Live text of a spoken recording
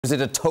Is it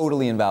a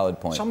totally invalid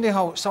point?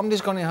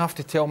 Somebody's going to have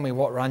to tell me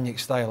what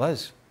Rangnick's style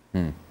is.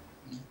 We've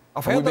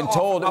been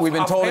told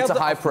it's a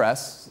high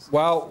press.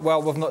 Well,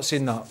 we've not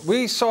seen that.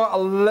 We saw it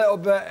a little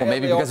bit. Well,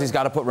 maybe because he's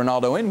got to put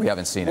Ronaldo in, we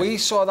haven't seen it. We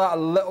saw that a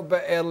little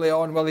bit early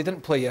on. Well, he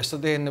didn't play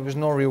yesterday, and there was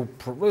no real.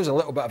 There was a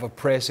little bit of a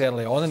press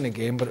early on in the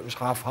game, but it was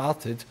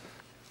half-hearted.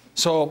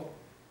 So,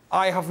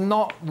 I have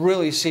not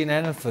really seen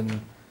anything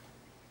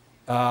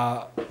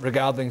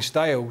regarding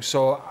style.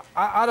 So,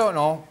 I don't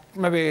know.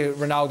 Maybe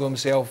Ronaldo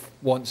himself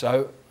wants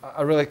out.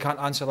 I really can't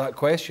answer that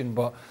question,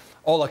 but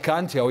all I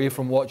can tell you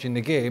from watching the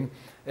game,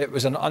 it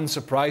was an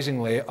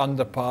unsurprisingly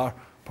under-par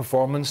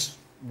performance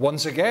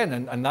once again,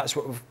 and that's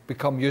what we've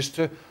become used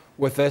to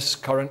with this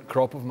current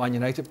crop of Man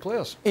United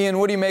players. Ian,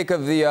 what do you make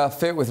of the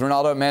fit with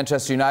Ronaldo at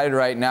Manchester United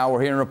right now?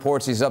 We're hearing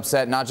reports he's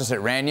upset not just at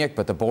Rangnick,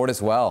 but the board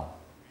as well.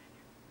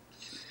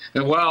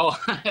 Well,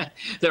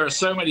 there are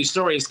so many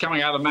stories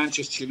coming out of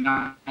Manchester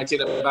United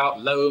about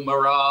low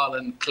morale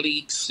and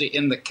cliques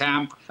in the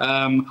camp.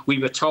 We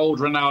were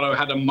told Ronaldo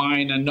had a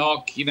minor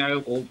knock, you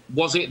know, or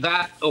was it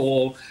that?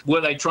 Or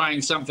were they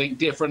trying something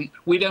different?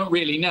 We don't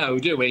really know,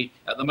 do we,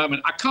 at the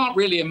moment? I can't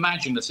really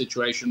imagine a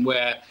situation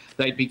where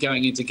they'd be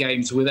going into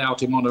games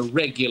without him on a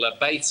regular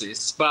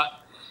basis. But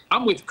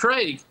I'm with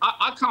Craig.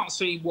 I can't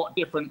see what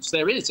difference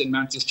there is in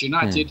Manchester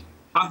United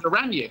under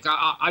Rangnick.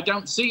 I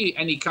don't see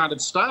any kind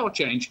of style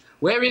change.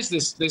 Where is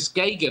this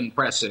Gegen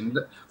pressing?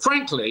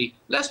 Frankly,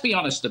 let's be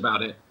honest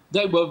about it.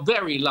 They were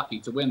very lucky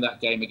to win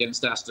that game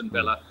against Aston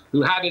Villa,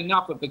 who had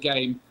enough of the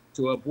game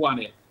to have won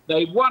it.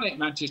 They won it,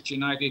 Manchester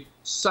United,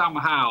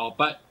 somehow.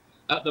 But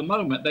at the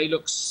moment, they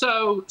look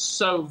so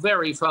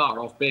very far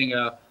off being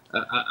a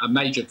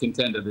major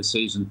contender this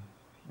season.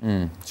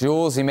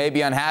 Jules, he may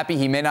be unhappy.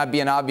 He may not be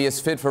an obvious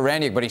fit for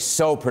Rangnick, but he's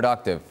so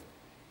productive.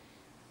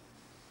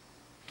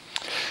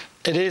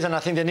 It is, and I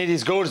think they need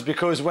his goals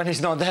because when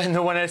he's not there,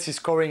 no one else is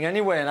scoring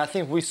anyway. And I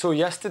think we saw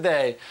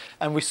yesterday,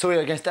 and we saw it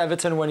against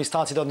Everton when he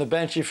started on the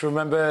bench, if you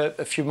remember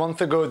a few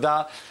months ago,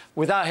 that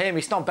without him,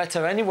 it's not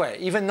better anyway.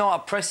 Even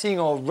not pressing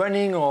or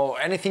running or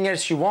anything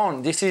else you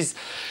want. This is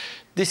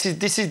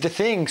the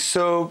thing.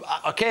 So,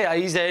 okay, at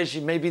his age, he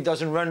maybe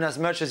doesn't run as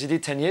much as he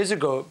did 10 years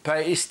ago,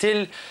 but he's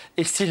still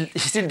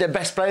the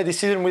best player this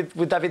season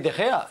with David De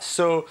Gea.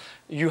 So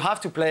you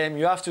have to play him,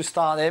 you have to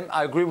start him.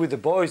 I agree with the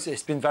boys.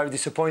 It's been very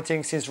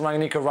disappointing since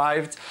Rangnick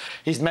arrived.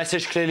 His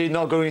message clearly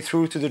not going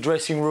through to the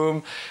dressing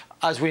room.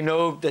 As we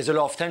know, there's a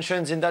lot of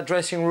tensions in that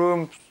dressing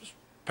room.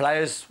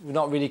 Players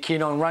not really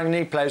keen on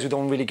Rangnick, players who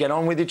don't really get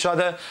on with each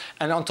other.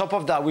 And on top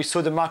of that, we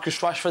saw the Marcus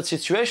Rashford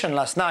situation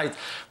last night,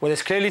 where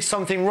there's clearly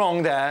something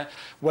wrong there,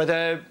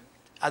 whether,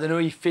 I don't know,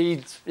 he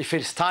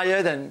feels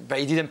tired, but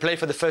he didn't play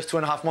for the first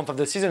 2.5 months of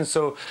the season,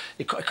 so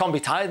it can't be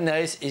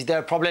tiredness. Is there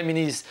a problem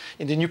in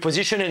the new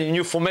position and the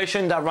new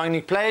formation that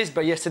Rangnick plays?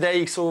 But yesterday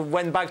he sort of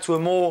went back to a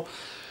more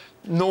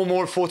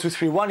normal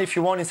 4-2-3-1, if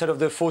you want, instead of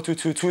the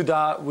 4-2-2-2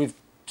 that we've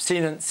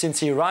seen since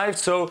he arrived.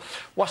 So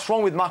what's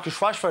wrong with Marcus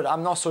Rashford?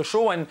 I'm not so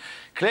sure. And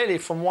clearly,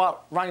 from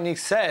what Rangnick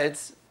said,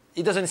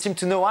 he doesn't seem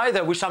to know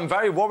either, which I'm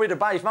very worried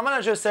about. If my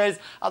manager says,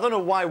 I don't know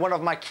why one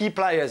of my key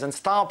players and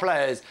star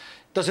players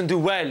doesn't do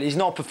well, he's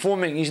not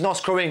performing, he's not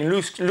scoring,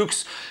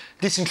 looks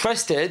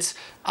disinterested,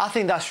 I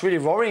think that's really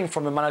worrying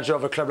from a manager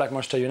of a club like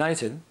Manchester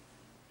United.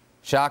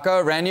 Shaka,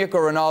 Rangnick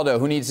or Ronaldo?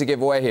 Who needs to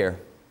give away here?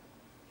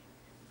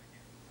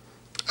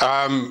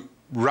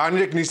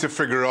 Rangnick needs to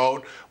figure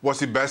out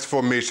what's the best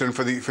formation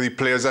for the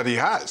players that he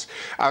has.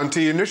 And to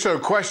the initial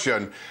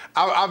question,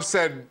 I've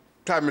said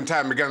time and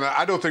time again that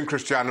I don't think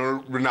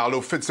Cristiano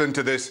Ronaldo fits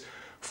into this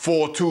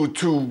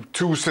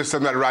 4-2-2-2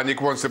 system that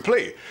Rangnick wants to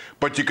play.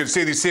 But you can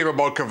say the same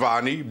about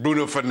Cavani,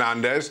 Bruno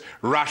Fernandes,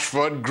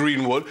 Rashford,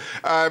 Greenwood,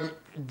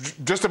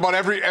 just about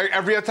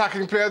every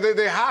attacking player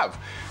they have.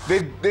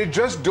 They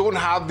just don't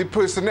have the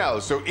personnel.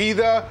 So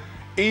either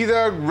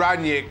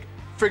Rangnick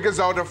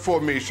figures out a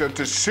formation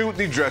to suit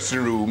the dressing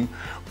room,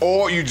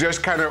 or you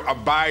just kind of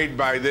abide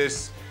by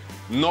this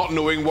not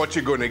knowing what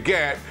you're going to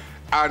get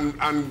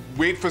and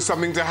wait for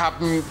something to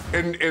happen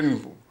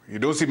in you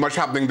don't see much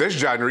happening this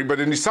January, but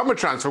in the summer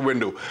transfer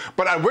window.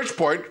 But at which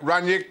point,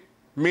 Rangnick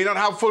may not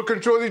have full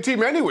control of the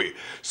team anyway.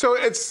 So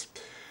it's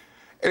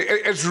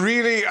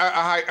really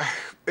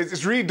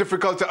it's really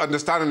difficult to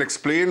understand and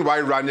explain why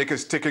Rangnick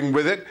is sticking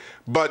with it.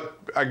 But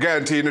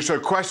again, to the initial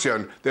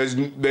question, there's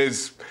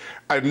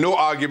no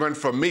argument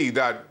from me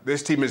that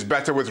this team is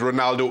better with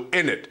Ronaldo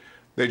in it.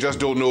 They just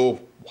don't know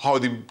how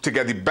to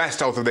get the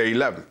best out of their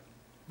 11.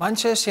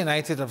 Manchester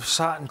United have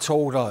sat and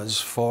told us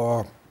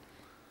for,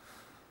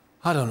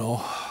 I don't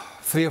know,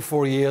 3 or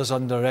 4 years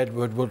under Ed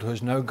Woodward,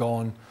 who's now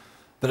gone,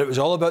 that it was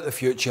all about the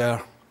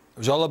future, it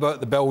was all about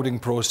the building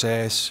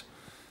process.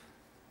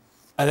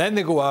 And then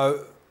they go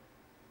out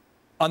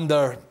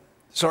under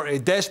sort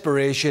of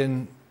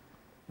desperation.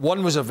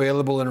 One was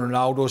available in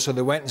Ronaldo, so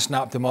they went and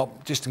snapped him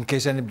up, just in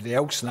case anybody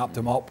else snapped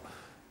him up,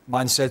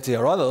 Man City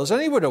or others,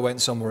 and he would have went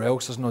somewhere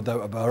else, there's no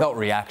doubt about it. Felt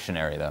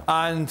reactionary, though.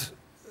 And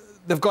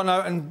they've gone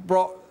out and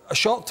brought a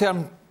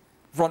short-term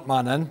front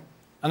man in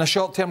and a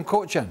short-term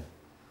coach in.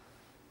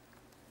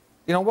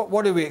 You know,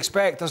 what do we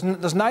expect?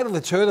 There's neither of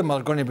the two of them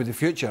are going to be the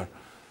future.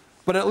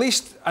 But at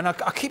least, and I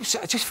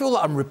just feel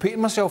like I'm repeating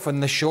myself in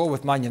this show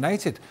with Man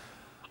United.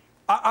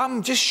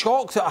 I'm just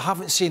shocked that I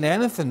haven't seen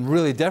anything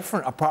really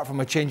different apart from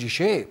a change of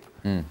shape.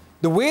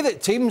 The way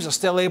that teams are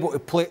still able to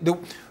play,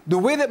 the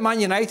way that Man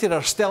United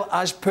are still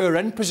as poor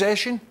in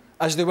possession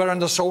as they were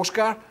under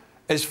Solskjaer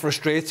is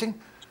frustrating.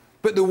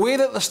 But the way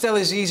that they're still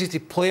as easy to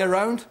play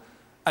around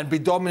and be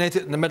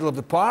dominated in the middle of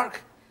the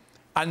park,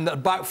 and their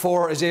back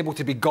four is able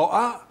to be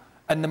got at,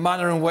 and the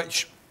manner in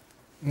which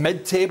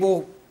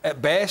mid-table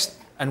at best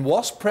and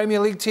worst Premier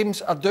League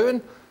teams are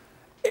doing,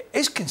 it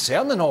is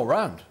concerning all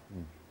round.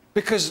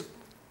 Because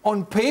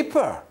on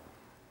paper,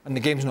 and the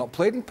game's not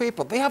played in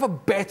paper, they have a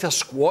better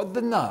squad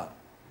than that.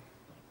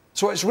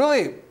 So it's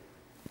really,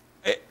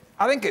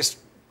 I think it's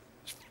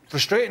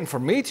frustrating for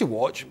me to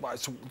watch. I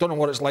don't know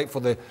what it's like for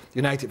the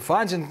United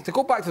fans. And to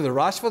go back to the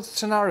Rashford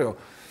scenario,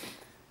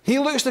 he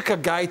looks like a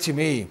guy to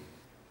me,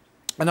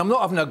 and I'm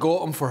not having a go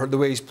at him for the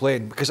way he's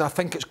playing, because I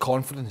think it's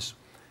confidence.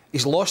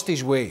 He's lost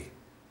his way,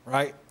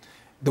 right?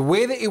 The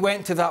way that he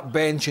went to that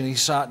bench and he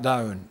sat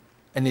down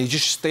and he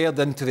just stared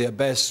into the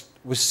abyss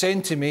was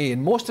saying to me,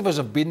 and most of us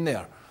have been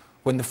there,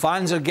 when the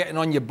fans are getting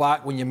on your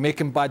back, when you're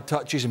making bad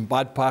touches and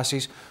bad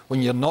passes,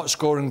 when you're not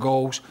scoring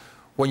goals,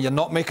 when you're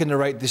not making the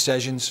right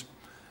decisions,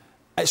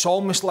 it's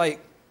almost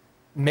like,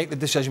 make the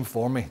decision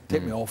for me,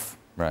 take me off,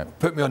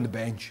 put me on the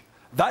bench.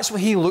 That's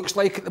what he looks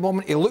like at the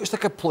moment. He looks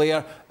like a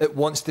player that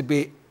wants to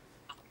be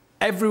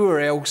everywhere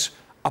else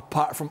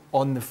apart from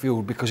on the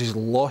field, because he's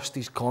lost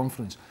his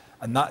confidence.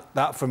 And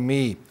that for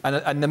me,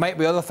 and there might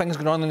be other things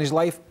going on in his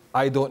life,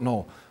 I don't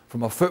know.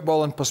 From a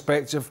footballing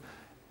perspective,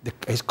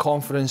 his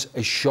confidence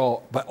is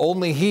shot, but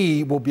only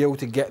he will be able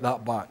to get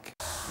that back.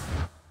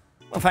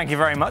 Well, thank you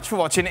very much for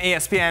watching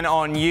ESPN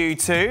on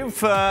YouTube.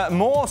 For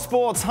more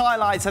sports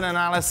highlights and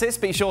analysis,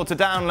 be sure to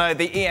download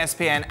the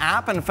ESPN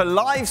app. And for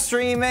live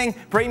streaming,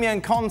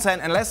 premium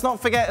content, and let's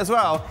not forget as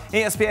well,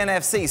 ESPN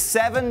FC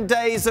 7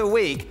 days a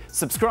week.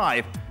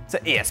 Subscribe to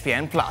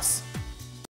ESPN+.